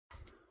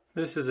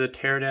This is a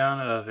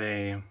teardown of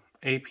a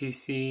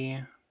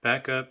APC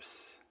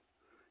Back-UPS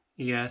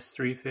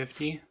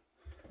ES350,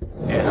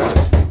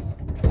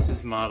 and this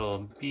is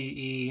model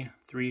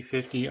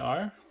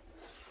BE350R.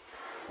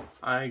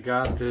 I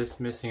got this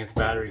missing its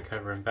battery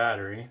cover and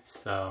battery,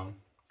 so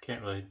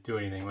can't really do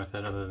anything with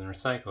it other than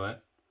recycle it.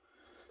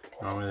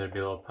 Normally there'd be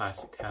a little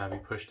plastic tab you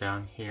push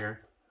down here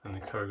and the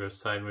cover goes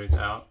sideways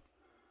out.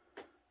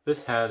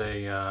 This had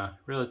a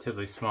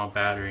relatively small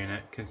battery in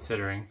it,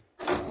 considering.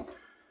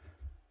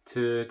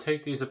 To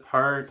take these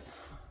apart,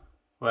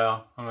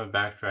 well, I'm going to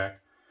backtrack.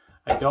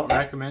 I don't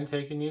recommend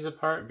taking these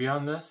apart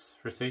beyond this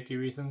for safety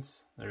reasons.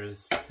 There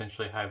is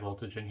potentially high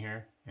voltage in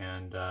here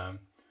and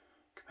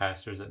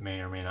capacitors that may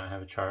or may not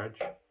have a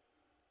charge.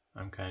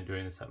 I'm kind of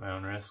doing this at my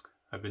own risk.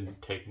 I've been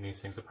taking these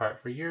things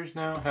apart for years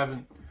now,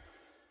 haven't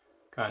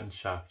gotten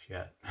shocked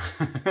yet.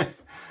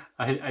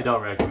 I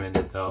don't recommend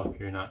it though if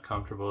you're not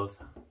comfortable with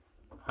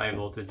high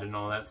voltage and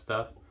all that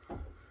stuff.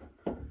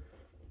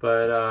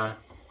 But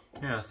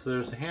yeah, so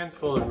there's a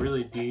handful of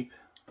really deep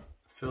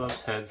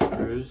Phillips head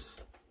screws,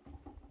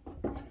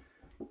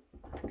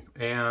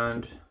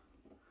 and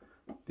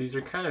these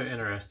are kind of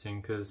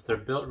interesting because they're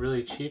built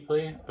really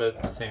cheaply, but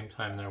at the same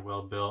time they're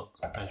well built,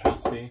 as you'll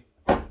see.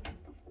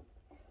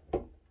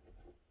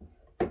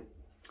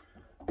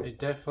 They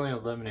definitely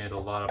eliminate a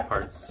lot of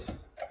parts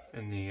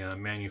in the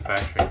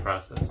manufacturing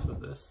process with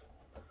this,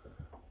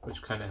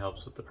 which kind of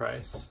helps with the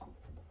price.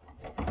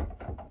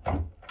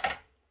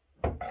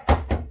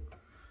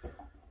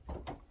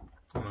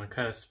 I'm going to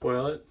kind of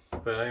spoil it,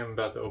 but I am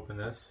about to open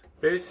this.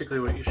 Basically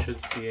what you should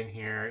see in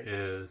here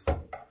is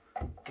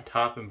the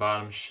top and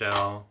bottom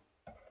shell,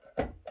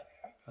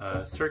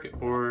 a circuit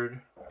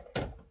board,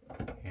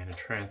 and a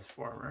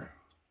transformer.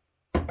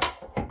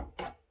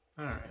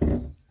 Alright,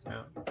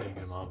 yeah, taking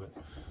them all, but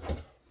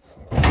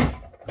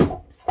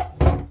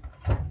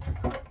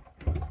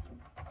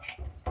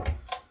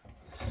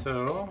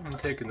so I'm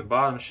taking the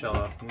bottom shell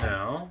off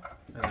now,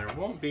 and there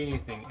won't be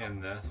anything in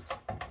this.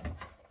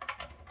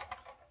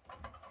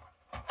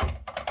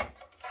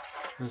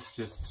 This is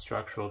just a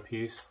structural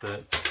piece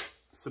that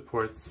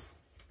supports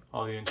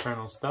all the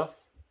internal stuff.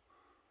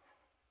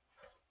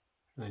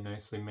 Really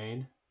nicely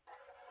made.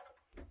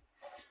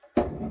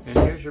 And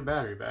here's your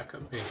battery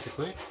backup,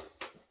 basically.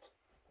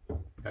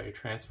 Got your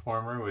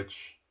transformer,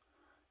 which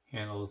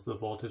handles the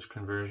voltage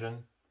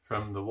conversion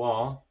from the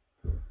wall.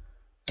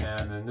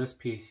 And then this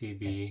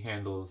PCB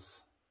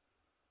handles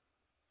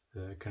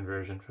the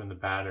conversion from the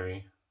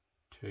battery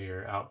to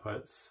your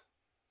outputs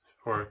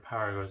before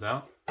power goes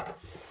out.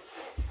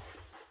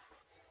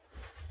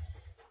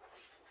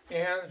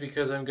 And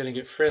because I'm going to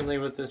get friendly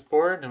with this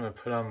board, I'm going to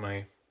put on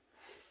my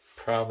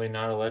probably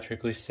not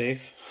electrically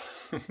safe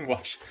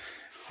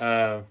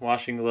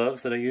washing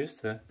gloves that I use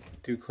to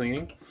do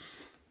cleaning.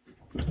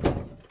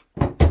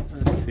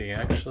 Let's see,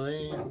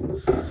 actually,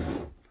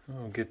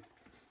 I'll get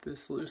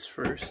this loose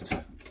first.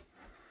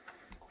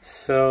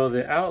 So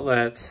the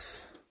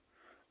outlets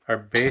are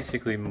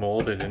basically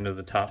molded into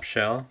the top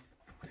shell,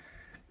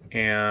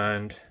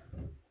 and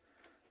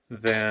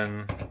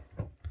then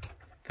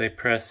they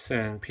press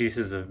in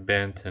pieces of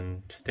bent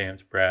and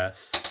stamped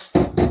brass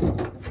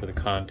for the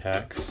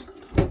contacts.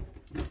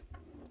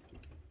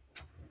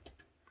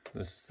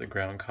 This is the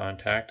ground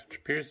contact, which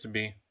appears to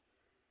be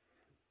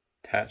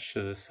attached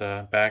to this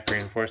back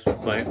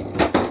reinforcement plate.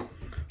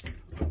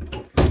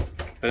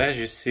 But as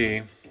you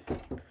see,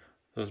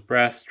 those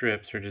brass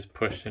strips are just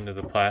pushed into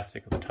the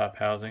plastic of the top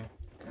housing,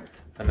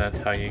 and that's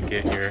how you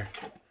get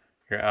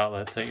your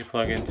outlets that you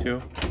plug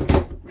into.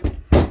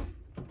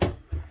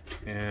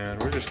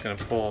 And we're just going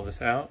to pull all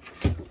this out.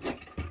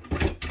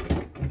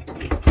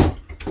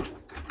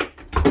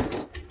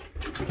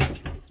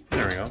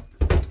 There we go.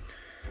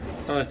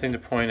 Another thing to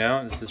point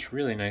out is this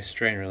really nice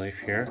strain relief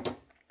here.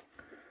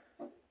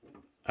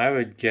 I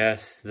would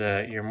guess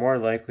that you're more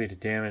likely to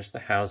damage the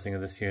housing of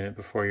this unit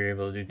before you're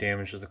able to do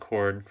damage to the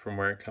cord from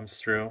where it comes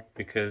through,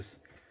 because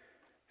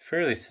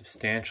fairly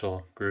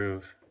substantial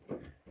groove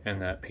in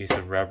that piece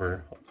of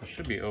rubber. It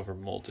should be over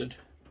molded.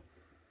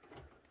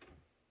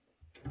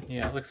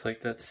 Yeah, it looks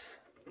like that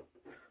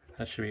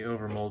should be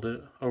over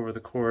molded over the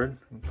cord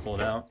and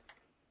pulled out.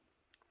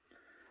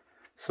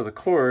 So the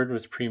cord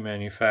was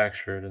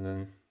pre-manufactured, and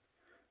then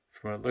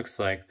from what it looks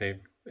like they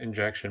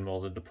injection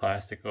molded the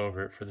plastic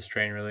over it for the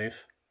strain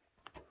relief.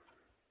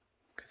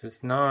 Because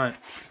it's not,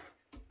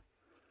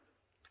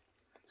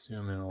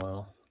 zoom in a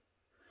little,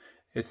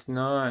 it's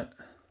not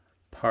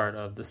part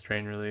of the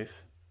strain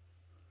relief.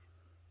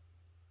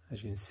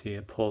 As you can see,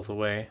 it pulls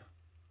away.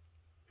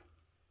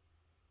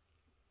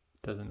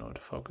 Doesn't know what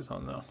to focus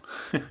on though.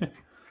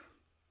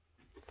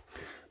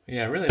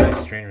 Yeah, really nice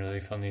strain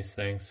relief on these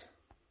things.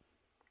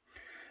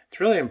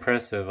 It's really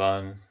impressive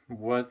on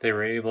what they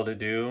were able to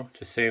do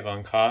to save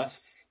on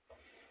costs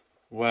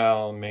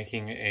while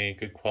making a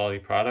good quality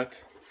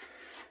product.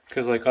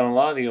 Because like on a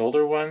lot of the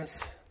older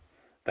ones,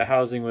 the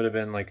housing would have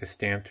been like a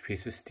stamped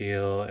piece of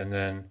steel, and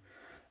then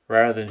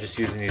rather than just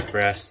using these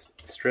brass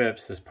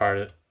strips as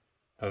part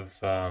of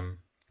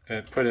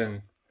put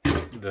in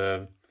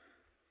the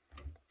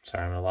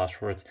sorry, I'm at a loss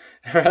for words.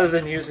 Rather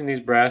than using these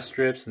brass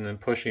strips and then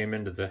pushing them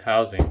into the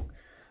housing,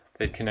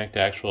 they'd connect to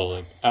actual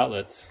like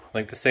outlets,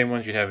 like the same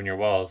ones you have in your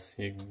walls.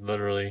 You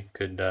literally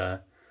could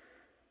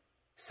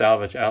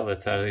salvage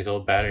outlets out of these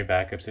old battery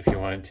backups if you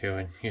wanted to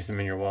and use them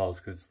in your walls,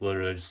 because it's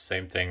literally just the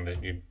same thing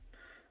that you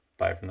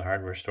buy from the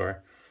hardware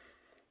store,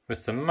 with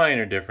some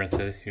minor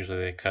differences. Usually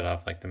they cut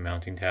off like the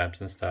mounting tabs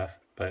and stuff,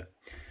 but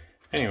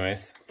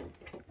anyways.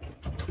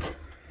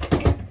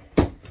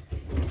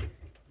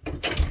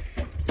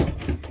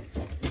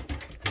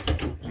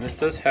 And this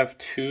does have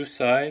two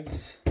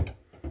sides.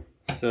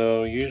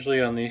 So usually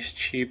on these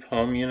cheap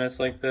home units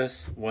like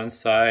this, one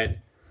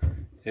side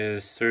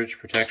is surge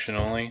protection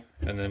only,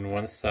 and then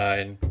one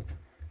side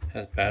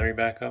has battery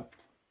backup.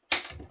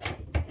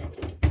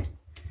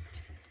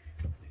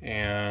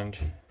 And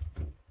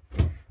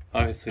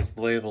obviously it's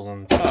labeled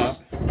on the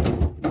top.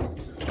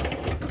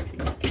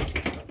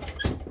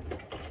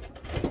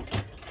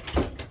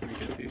 Let me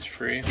get these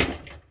free.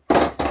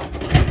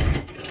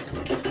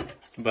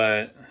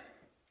 But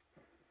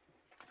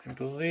I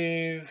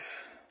believe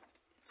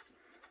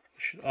you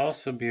should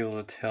also be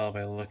able to tell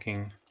by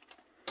looking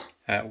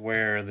at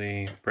where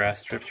the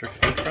brass strips are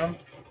fed from.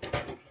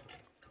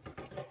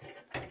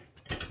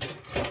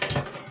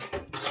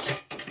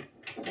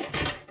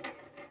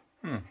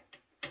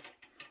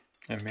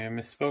 I may have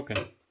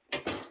misspoken.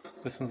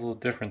 This one's a little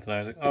different than I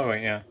was like, oh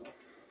wait, yeah.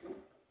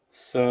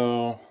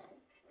 So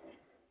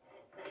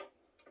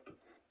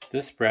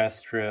this brass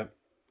strip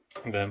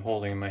that I'm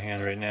holding in my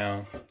hand right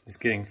now is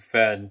getting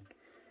fed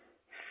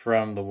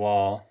from the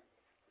wall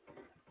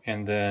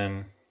and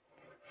then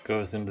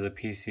goes into the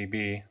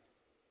PCB.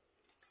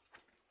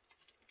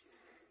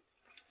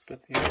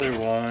 But the other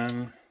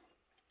one,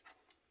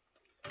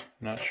 I'm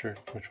not sure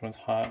which one's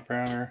hot,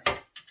 brown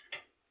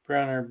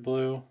or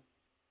blue.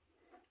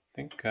 I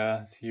think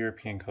it's a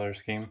European color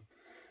scheme.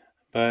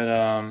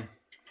 But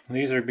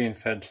these are being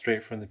fed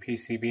straight from the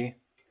PCB.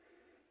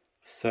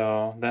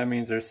 So that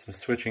means there's some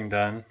switching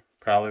done,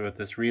 probably with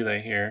this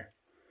relay here,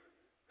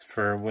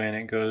 for when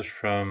it goes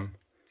from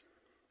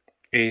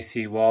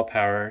AC wall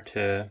power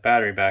to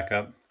battery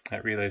backup.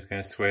 That relay is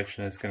going to switch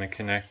and it's going to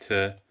connect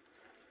to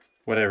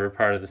whatever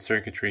part of the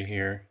circuitry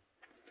here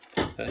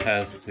that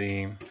has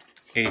the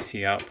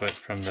AC output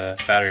from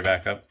the battery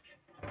backup.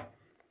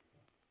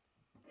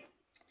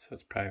 So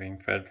it's probably being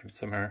fed from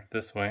somewhere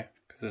this way,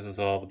 because this is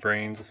all the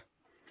brains.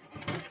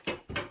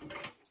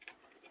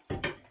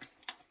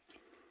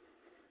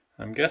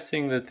 I'm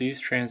guessing that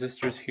these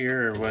transistors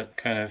here are what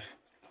kind of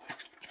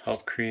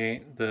help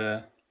create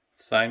the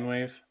sine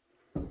wave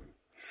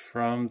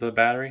from the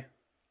battery.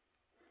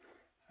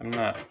 I'm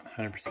not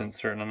 100%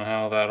 certain on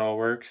how that all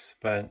works,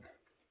 but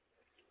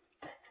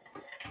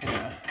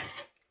yeah.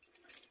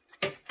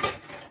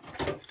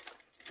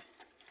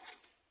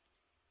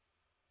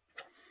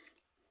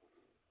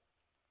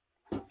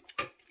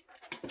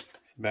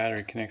 So the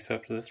battery connects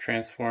up to this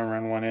transformer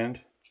on one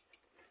end,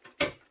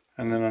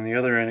 and then on the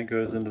other end it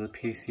goes into the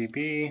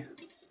PCB.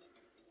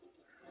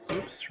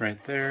 Oops,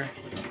 right there.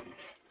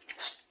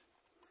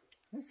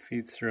 It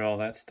feeds through all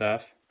that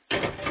stuff.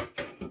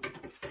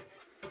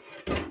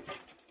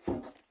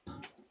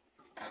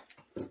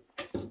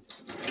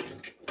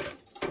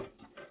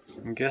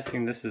 I'm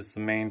guessing this is the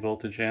main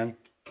voltage in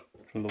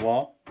from the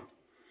wall.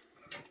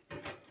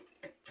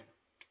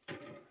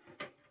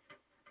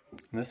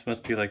 And this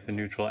must be like the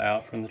neutral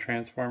out from the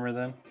transformer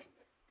then.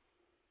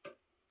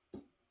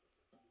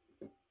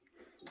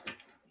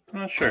 I'm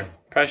not sure.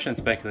 Probably shouldn't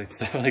speculate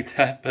stuff like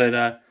that, but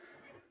that'd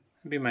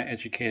be my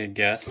educated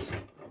guess.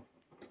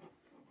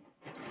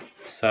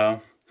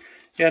 So,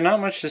 yeah, not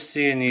much to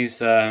see in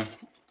these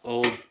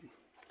old,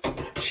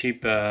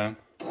 cheap battery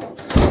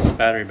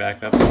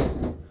backups.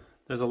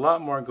 There's a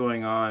lot more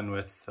going on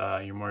with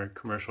your more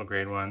commercial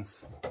grade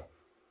ones,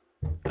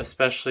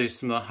 especially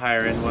some of the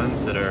higher end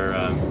ones that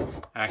are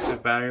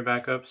active battery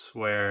backups,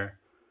 where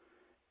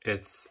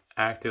it's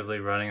actively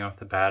running off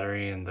the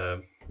battery and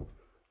the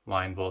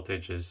line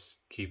voltage is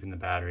keeping the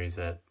batteries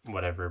at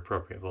whatever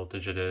appropriate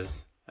voltage it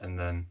is, and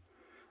then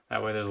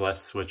that way there's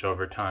less switch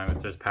over time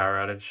if there's power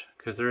outage,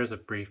 because there is a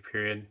brief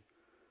period.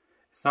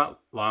 It's not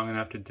long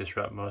enough to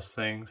disrupt most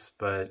things,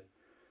 but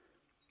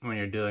when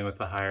you're dealing with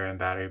the higher end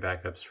battery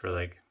backups for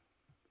like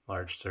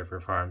large server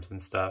farms and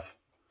stuff,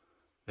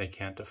 they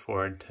can't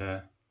afford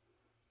to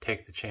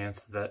take the chance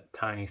that that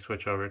tiny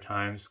switch over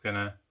time is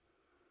gonna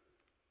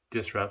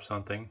disrupt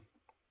something.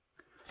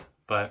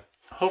 But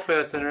hopefully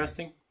that's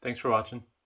interesting. Thanks for watching.